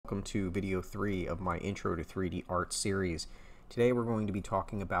welcome to video 3 of my Intro to 3D Art series. Today we're going to be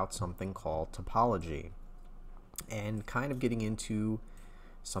talking about something called topology and kind of getting into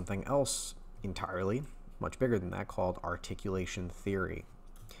something else entirely, much bigger than that, called articulation theory.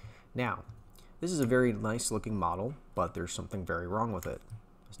 Now, this is a very nice looking model, but there's something very wrong with it.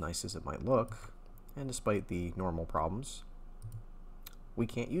 As nice as it might look, and despite the normal problems, we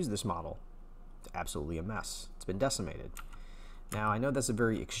can't use this model. It's absolutely a mess. It's been decimated. Now, I know that's a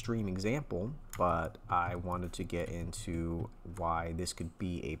very extreme example, but I wanted to get into why this could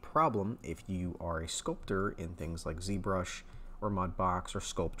be a problem if you are a sculptor in things like ZBrush or Mudbox or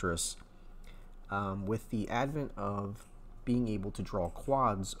Sculptress. With the advent of being able to draw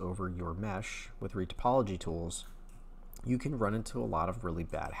quads over your mesh with retopology tools, you can run into a lot of really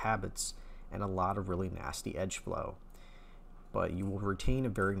bad habits and a lot of really nasty edge flow. But you will retain a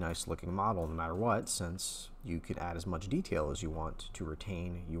very nice looking model no matter what, since you can add as much detail as you want to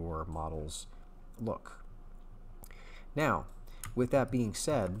retain your model's look. Now, with that being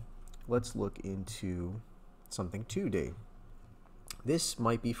said, let's look into something 2D. This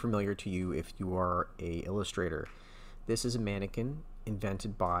might be familiar to you if you are an illustrator. This is a mannequin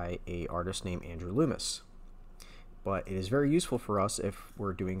invented by an artist named Andrew Loomis. But it is very useful for us if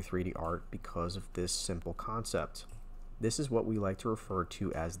we're doing 3D art because of this simple concept. This is what we like to refer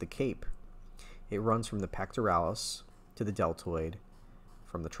to as the cape. It runs from the pectoralis to the deltoid,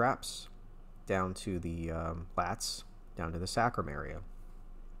 from the traps down to the lats, down to the sacrum area.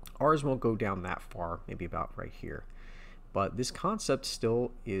 Ours won't go down that far, maybe about right here. But this concept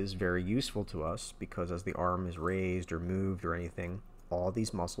still is very useful to us because as the arm is raised or moved or anything, all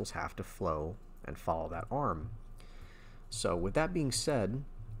these muscles have to flow and follow that arm. So with that being said,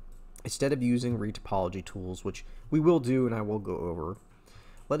 instead of using retopology tools, which we will do and I will go over,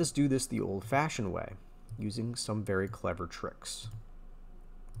 let us do this the old-fashioned way, using some very clever tricks.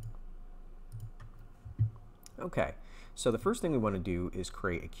 Okay, so the first thing we want to do is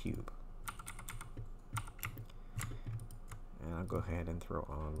create a cube. And I'll go ahead and throw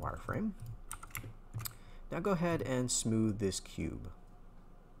on wireframe. Now go ahead and smooth this cube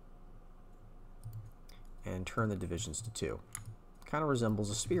and turn the divisions to 2. Kind of resembles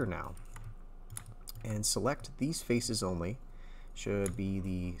a sphere now. And select these faces only, should be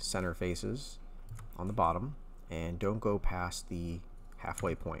the center faces on the bottom, and don't go past the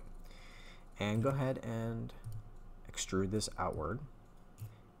halfway point. And go ahead and extrude this outward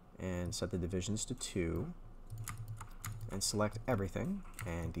and set the divisions to 2 and select everything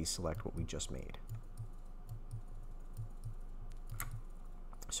and deselect what we just made.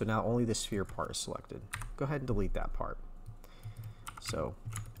 So now only the sphere part is selected. Go ahead and delete that part. So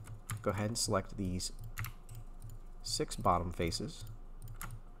go ahead and select these 6 bottom faces.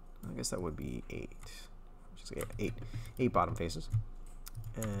 I guess that would be 8. Just 8 bottom faces.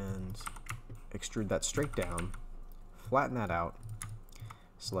 And extrude that straight down. Flatten that out.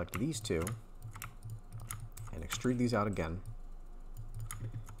 Select these 2. And extrude these out again.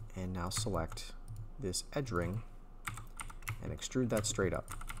 And now select this edge ring and extrude that straight up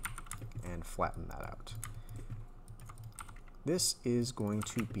and flatten that out. This is going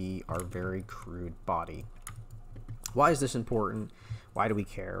to be our very crude body. Why is this important? Why do we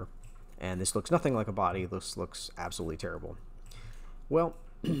care? And this looks nothing like a body. This looks absolutely terrible. Well,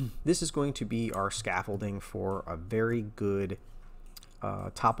 this is going to be our scaffolding for a very good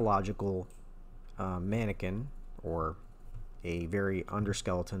topological mannequin, or a very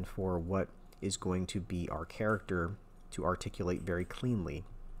underskeleton for what is going to be our character to articulate very cleanly.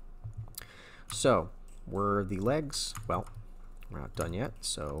 So, were the legs? Well, we're not done yet,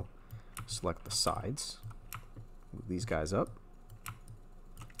 so select the sides, move these guys up,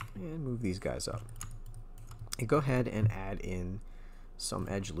 and move these guys up. And go ahead and add in some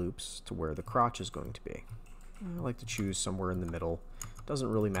edge loops to where the crotch is going to be. I like to choose somewhere in the middle. Doesn't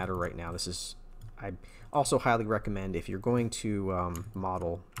really matter right now. I also highly recommend, if you're going to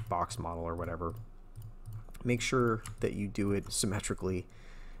model, box model or whatever, make sure that you do it symmetrically.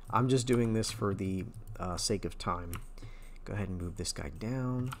 I'm just doing this for the sake of time. Go ahead and move this guy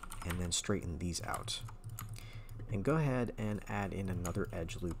down and then straighten these out. And go ahead and add in another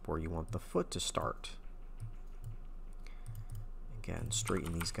edge loop where you want the foot to start. Again,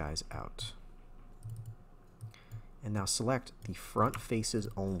 straighten these guys out. And now select the front faces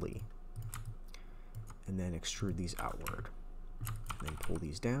only. And then extrude these outward. And then pull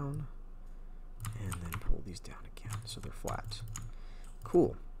these down. And then pull these down again so they're flat.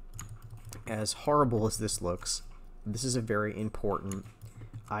 Cool. As horrible as this looks, this is a very important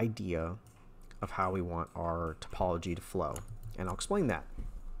idea of how we want our topology to flow. And I'll explain that.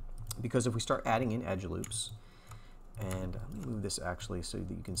 Because if we start adding in edge loops, And let me move this actually so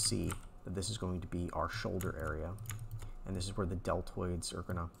that you can see that this is going to be our shoulder area. And this is where the deltoids are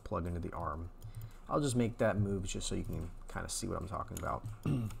going to plug into the arm. I'll just make that move just so you can kind of see what I'm talking about.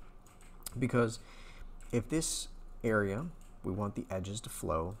 Because if this area, we want the edges to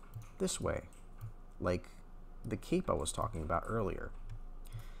flow this way, like the cape I was talking about earlier.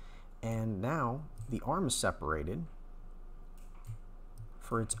 And now the arm is separated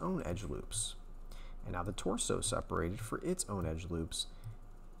for its own edge loops. And now the torso is separated for its own edge loops,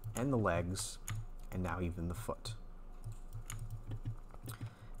 and the legs, and now even the foot.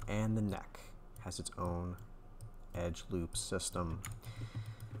 And the neck has its own edge loop system,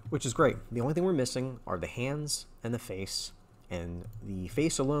 which is great. The only thing we're missing are the hands and the face, and the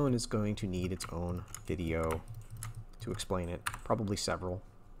face alone is going to need its own video to explain it, probably several.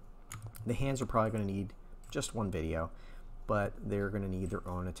 The hands are probably going to need just one video, but they're going to need their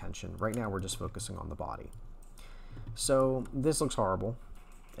own attention. Right now we're just focusing on the body. So this looks horrible.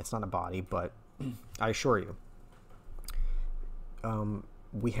 It's not a body, but I assure you,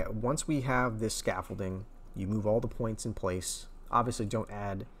 once we have this scaffolding, you move all the points in place. Obviously don't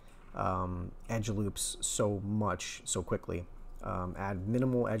add edge loops so quickly. Add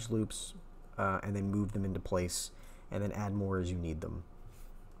minimal edge loops and then move them into place, and then add more as you need them.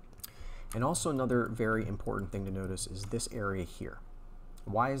 And also another very important thing to notice is this area here.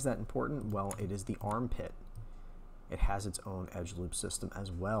 Why is that important? Well, it is the armpit. It has its own edge loop system as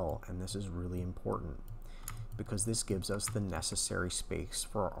well, and this is really important because this gives us the necessary space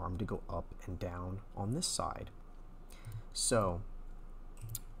for our arm to go up and down on this side. So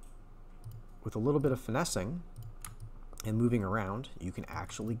with a little bit of finessing and moving around, you can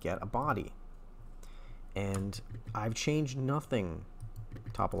actually get a body. And I've changed nothing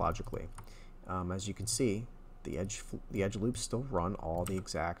topologically. As you can see, the edge loops still run all the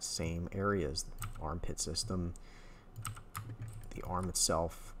exact same areas: armpit system, the arm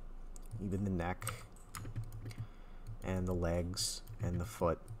itself, even the neck, and the legs, and the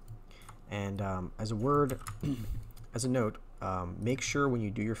foot. And as a note, make sure when you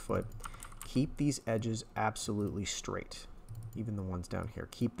do your foot, keep these edges absolutely straight. Even the ones down here,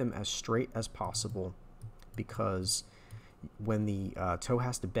 keep them as straight as possible, because when the toe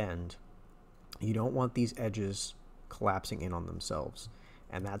has to bend, you don't want these edges collapsing in on themselves,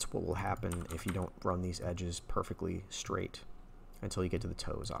 and that's what will happen if you don't run these edges perfectly straight until you get to the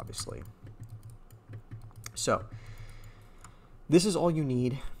toes, obviously. So this is all you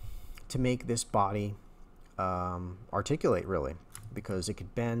need to make this body articulate, really, because it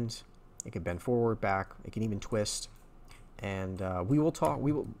could bend forward, back, it can even twist. And we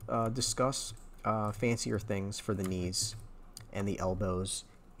will discuss fancier things for the knees and the elbows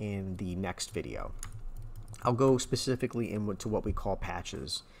in the next video. I'll go specifically into what we call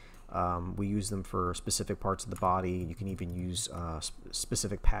patches. We use them for specific parts of the body. You can even use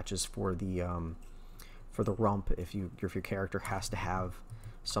specific patches for the rump if your character has to have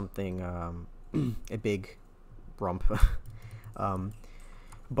something a big rump.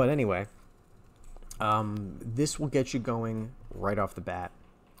 But anyway, this will get you going right off the bat,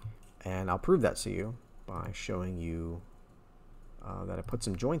 and I'll prove that to you by showing you that I put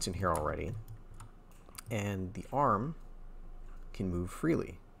some joints in here already, and the arm can move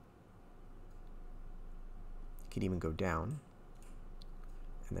freely. It can even go down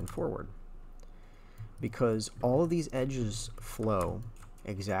and then forward, because all of these edges flow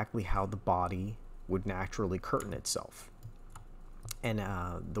exactly how the body would naturally curtain itself. And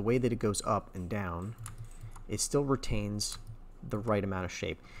the way that it goes up and down, it still retains the right amount of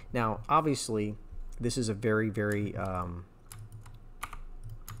shape. Now, obviously, this is a very, very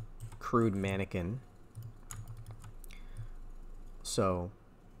crude mannequin, so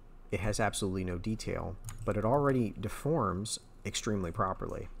it has absolutely no detail, but it already deforms extremely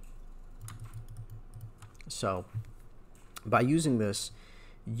properly. So by using this,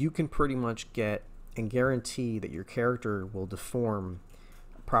 you can pretty much get and guarantee that your character will deform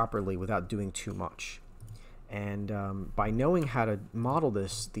properly without doing too much. And by knowing how to model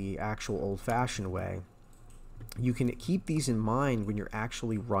this the actual old-fashioned way, you can keep these in mind when you're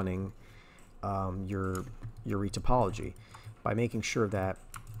actually running your retopology, by making sure that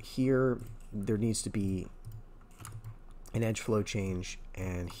here there needs to be an edge flow change,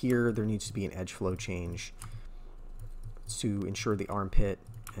 and here there needs to be an edge flow change to ensure the armpit,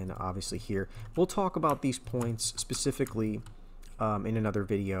 and obviously here. We'll talk about these points specifically in another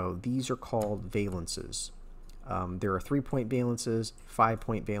video. These are called valences. There are 3-point valences,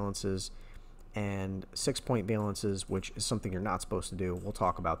 5-point valences, and 6-point valences, which is something you're not supposed to do. We'll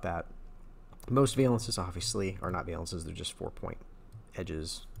talk about that. Most valences obviously are not valences, they're just 4-point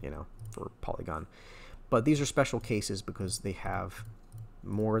edges, you know, for polygon. But these are special cases because they have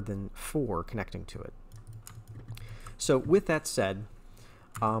more than 4 connecting to it. So with that said,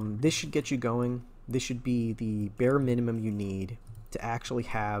 this should get you going. This should be the bare minimum you need to actually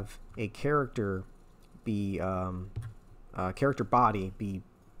have a character character body be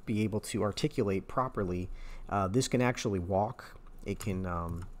able to articulate properly. This can actually walk. It can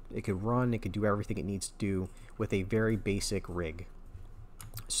run. It can do everything it needs to do with a very basic rig.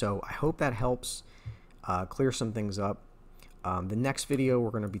 So I hope that helps clear some things up. The next video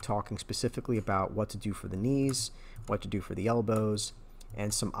we're going to be talking specifically about what to do for the knees, what to do for the elbows,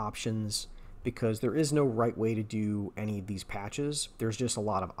 and some options, because there is no right way to do any of these patches. There's just a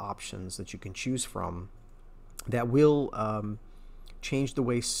lot of options that you can choose from that will change the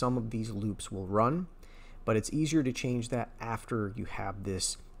way some of these loops will run, but it's easier to change that after you have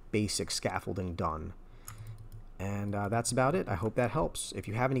this basic scaffolding done. And that's about it. I hope that helps. If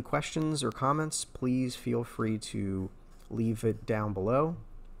you have any questions or comments, please feel free to leave it down below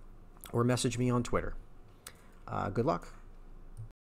or message me on Twitter. Good luck.